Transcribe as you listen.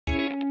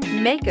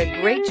Make a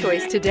great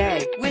choice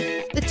today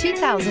with the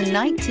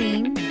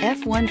 2019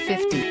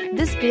 F-150.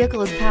 This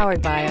vehicle is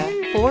powered by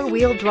a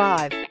four-wheel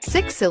drive,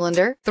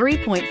 six-cylinder,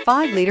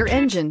 3.5-liter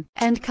engine,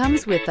 and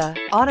comes with a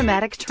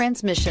automatic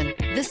transmission.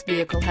 This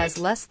vehicle has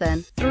less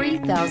than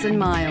 3,000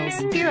 miles.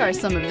 Here are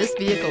some of this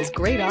vehicle's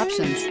great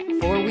options: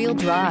 four-wheel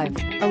drive,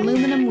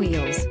 aluminum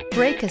wheels,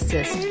 brake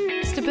assist,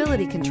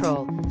 stability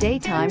control,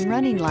 daytime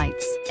running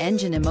lights,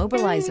 engine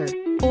immobilizer,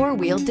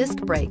 four-wheel disc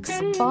brakes,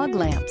 fog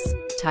lamps,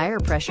 tire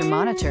pressure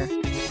monitor,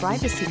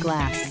 privacy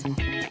glass.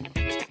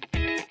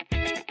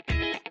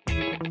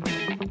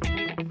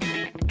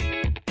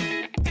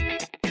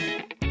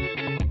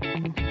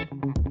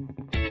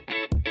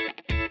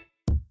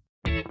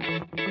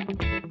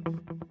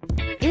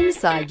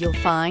 Inside you'll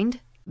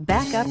find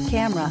backup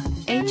camera,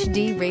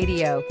 HD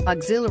radio,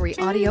 auxiliary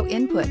audio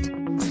input,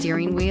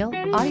 steering wheel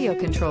audio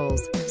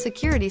controls,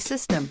 security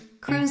system,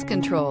 cruise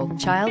control,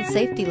 child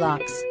safety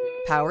locks,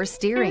 power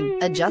steering,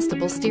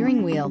 adjustable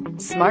steering wheel,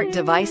 smart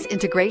device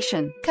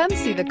integration. Come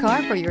see the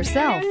car for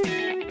yourself.